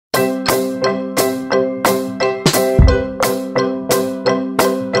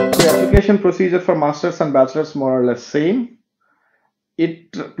application procedure for Masters and Bachelors more or less same.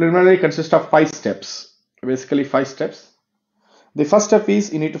 It preliminarily consists of 5 steps, basically 5 steps. The first step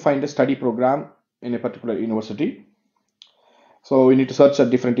is you need to find a study program in a particular university. So you need to search at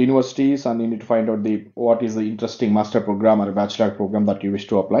different universities and you need to find out what is the interesting master program or a bachelor program that you wish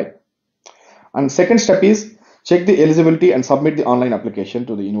to apply. And second step is check the eligibility and submit the online application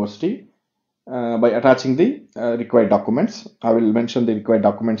to the university by attaching the required documents. I will mention the required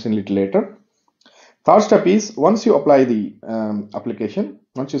documents in a little later. Third step is once you apply the application,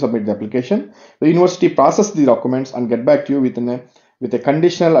 once you submit the application, the university process the documents and get back to you with a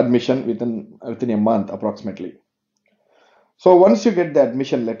conditional admission within a month approximately. So once you get the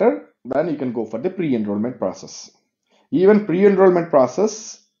admission letter, then you can go for the pre-enrollment process. Even pre-enrollment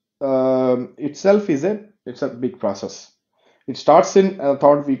process itself it's a big process. It starts in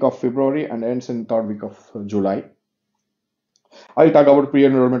third week of February and ends in third week of July. I'll talk about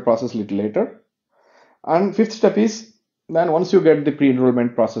pre-enrollment process a little later. And fifth step is then once you get the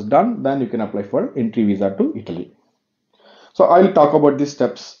pre-enrollment process done, then you can apply for entry visa to Italy. So I'll talk about these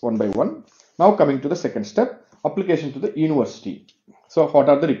steps one by one. Now coming to the second step, application to the university. So what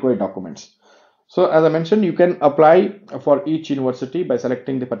are the required documents? So as I mentioned, you can apply for each university by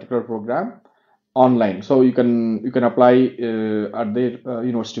selecting the particular program online. So you can apply at the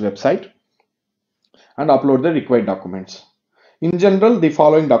university website and upload the required documents. In general, the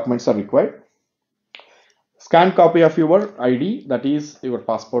following documents are required. Scanned copy of your ID, that is your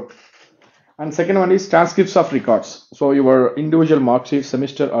passport. And second one is transcripts of records. So your individual mark sheet,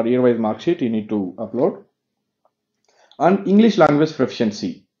 semester or year-wise mark sheet you need to upload. And English language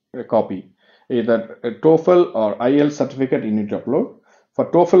proficiency copy, either a TOEFL or IELTS certificate you need to upload. For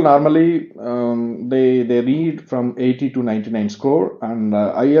TOEFL, normally they read from 80 to 99 score, and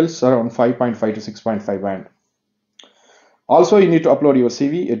IELTS around 5.5 to 6.5 band. Also, you need to upload your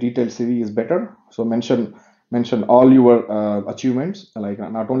CV. A detailed CV is better. So mention all your achievements, like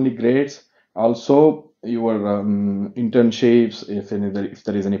not only grades, also your internships, if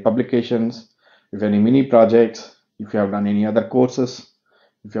there is any publications, if any mini projects, if you have done any other courses,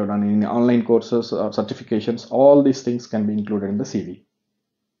 if you have done any online courses or certifications, all these things can be included in the CV.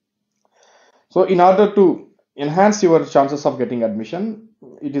 So in order to enhance your chances of getting admission,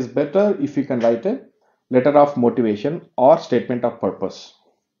 it is better if you can write a letter of motivation or statement of purpose.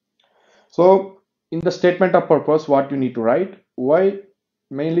 So in the statement of purpose, what you need to write,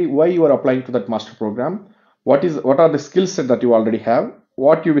 mainly why you are applying to that master program, what are the skill set that you already have,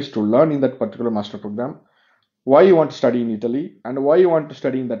 what you wish to learn in that particular master program, why you want to study in Italy, and why you want to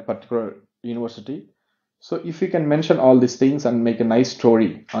study in that particular university. So if you can mention all these things and make a nice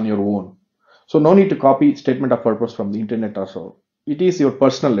story on your own. So no need to copy statement of purpose from the internet or so. It is your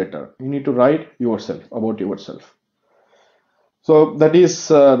personal letter. You need to write yourself, about yourself. So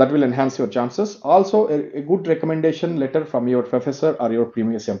that will enhance your chances. Also a good recommendation letter from your professor or your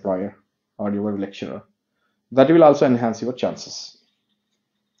previous employer or your lecturer. That will also enhance your chances.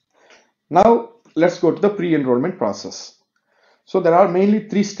 Now let's go to the pre-enrollment process. So there are mainly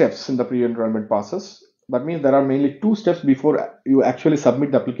 3 steps in the pre-enrollment process. That means there are mainly 2 steps before you actually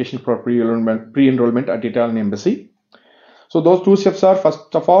submit the application for pre-enrollment at Italian embassy. So those 2 steps are,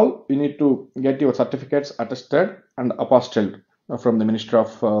 first of all, you need to get your certificates attested and apostilled from the Ministry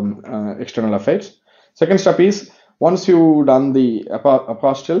of External Affairs. Second step is once you've done the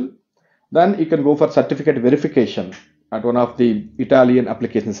apostille, then you can go for certificate verification at one of the Italian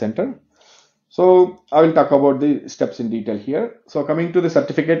application center. So I will talk about the steps in detail here. So coming to the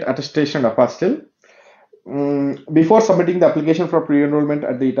certificate attestation and apostille, before submitting the application for pre-enrollment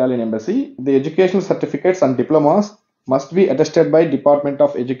at the Italian embassy, the educational certificates and diplomas must be attested by Department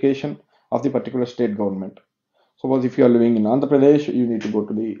of Education of the particular state government. Suppose if you are living in Andhra Pradesh, you need to go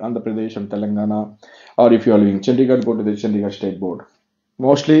to the Andhra Pradesh and Telangana, or if you are living in Chandigarh, go to the Chandigarh State Board.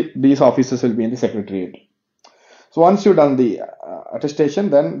 Mostly these offices will be in the Secretariat. So once you've done the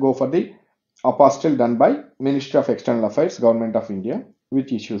attestation, then go for the apostille done by Ministry of External Affairs, Government of India,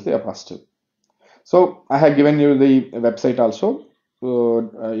 which issues the apostille. So I have given you the website also,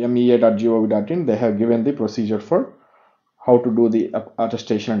 mea.gov.in. They have given the procedure for how to do the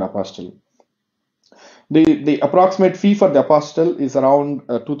attestation and apostille. The approximate fee for the apostille is around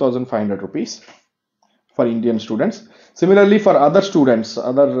 2,500 rupees for Indian students. Similarly, for other students,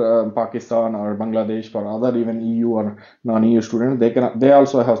 other Pakistan or Bangladesh, for other even EU or non-EU students, they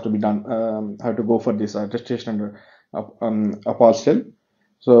also have to be done, have to go for this attestation and apostille.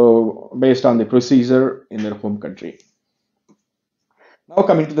 So based on the procedure in their home country. Now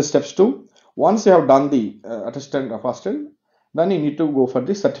coming to the steps 2. Once you have done the attestation and apostille, then you need to go for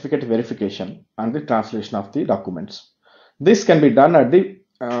the certificate verification and the translation of the documents. This can be done at the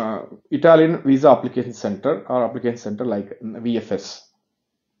Italian Visa Application Center or application center like VFS.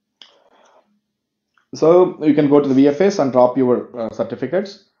 So you can go to the VFS and drop your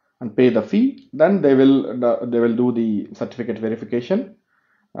certificates and pay the fee. Then they will do the certificate verification.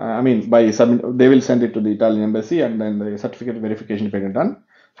 I mean, by submit, they will send it to the Italian embassy, and then the certificate verification will be done.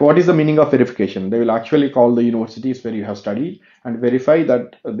 So what is the meaning of verification? They will actually call the universities where you have studied and verify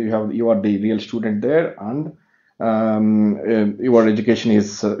that you are the real student there, and your education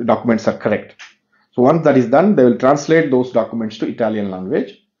is documents are correct. So once that is done, they will translate those documents to Italian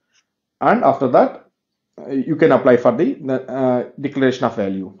language, and after that you can apply for the declaration of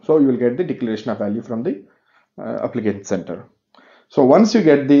value. So you will get the declaration of value from the application center. So once you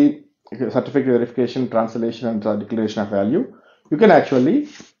get the certificate verification, translation, and declaration of value, you can actually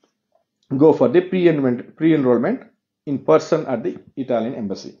go for the pre-enrollment in person at the Italian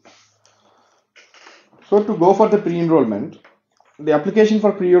embassy. So to go for the pre-enrollment, the application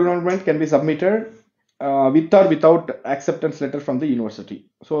for pre-enrollment can be submitted with or without acceptance letter from the university.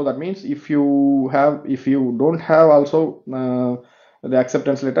 So that means if you don't have also the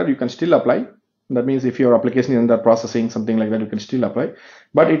acceptance letter, you can still apply. That means if your application is under processing, something like that, you can still apply.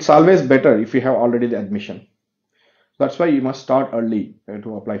 But it's always better if you have already the admission. That's why you must start early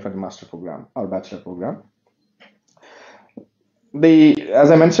to apply for the master program or bachelor program.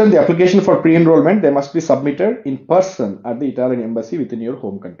 As I mentioned, the application for pre-enrollment, they must be submitted in person at the Italian embassy within your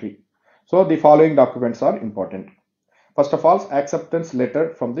home country. So the following documents are important. First of all, acceptance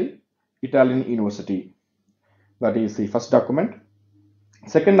letter from the Italian university. That is the first document.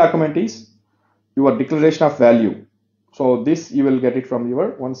 Second document is your declaration of value. So this you will get it from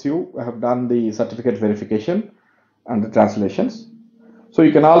once you have done the certificate verification and the translations. So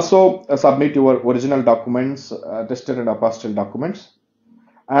you can also submit your original documents, attested and apostille documents,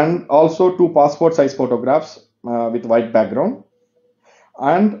 and also 2 passport size photographs with white background,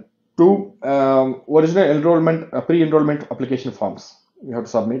 and 2 original pre-enrollment application forms you have to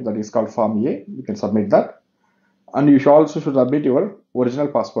submit. That is called Form A. You can submit that, and you should also submit your original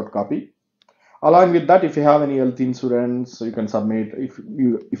passport copy. Along with that, if you have any health insurance, you can submit. If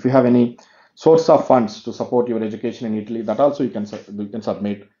you have any source of funds to support your education in Italy, that also you can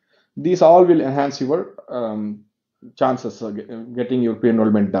submit. These all will enhance your chances of getting your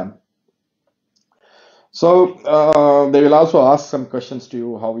pre-enrollment done. So they will also ask some questions to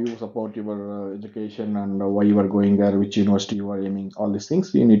you, how you support your education and why you are going there, which university you are aiming, all these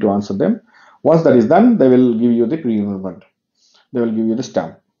things you need to answer them. Once that is done, they will give you the pre-enrollment. They will give you the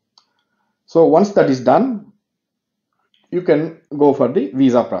stamp. So once that is done, you can go for the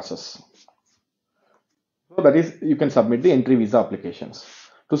visa process. So that is, you can submit the entry visa applications.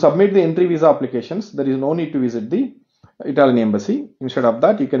 To submit the entry visa applications, there is no need to visit the Italian embassy. Instead of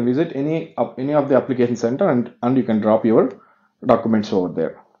that, you can visit any of the application center and you can drop your documents over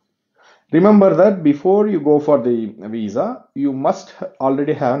there. Remember that before you go for the visa, you must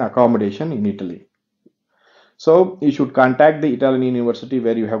already have an accommodation in Italy. So you should contact the Italian university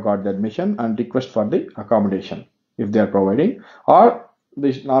where you have got the admission and request for the accommodation if they are providing. Or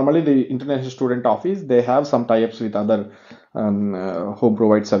normally the international student office, they have some tie-ups with other home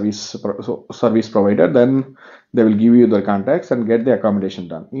provide service provider. Then they will give you the contacts and get the accommodation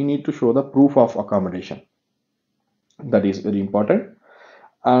done. You need to show the proof of accommodation. That is very important.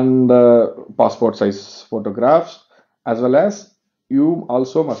 And passport size photographs, as well as you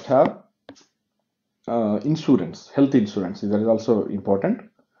also must have insurance, health insurance. That is also important.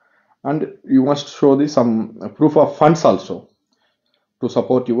 And you must show some proof of funds also to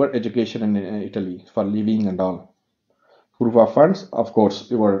support your education in Italy for living and all. Proof of funds, of course,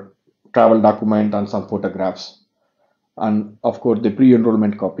 your travel document and some photographs, and of course the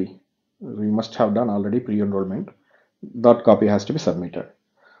pre-enrollment copy. We must have done already pre-enrollment. That copy has to be submitted.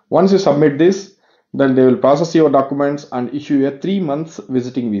 Once you submit this, then they will process your documents and issue a 3 months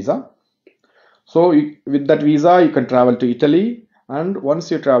visiting visa. So with that visa, you can travel to Italy. And once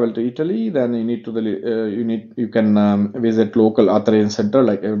you travel to Italy, then you need to you can visit local authorization center,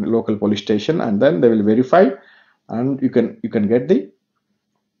 like a local police station, and then they will verify, and you can get the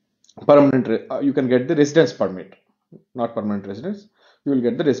permanent. You can get the residence permit, not permanent residence. You will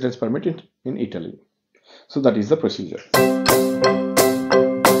get the residence permit in Italy. So that is the procedure.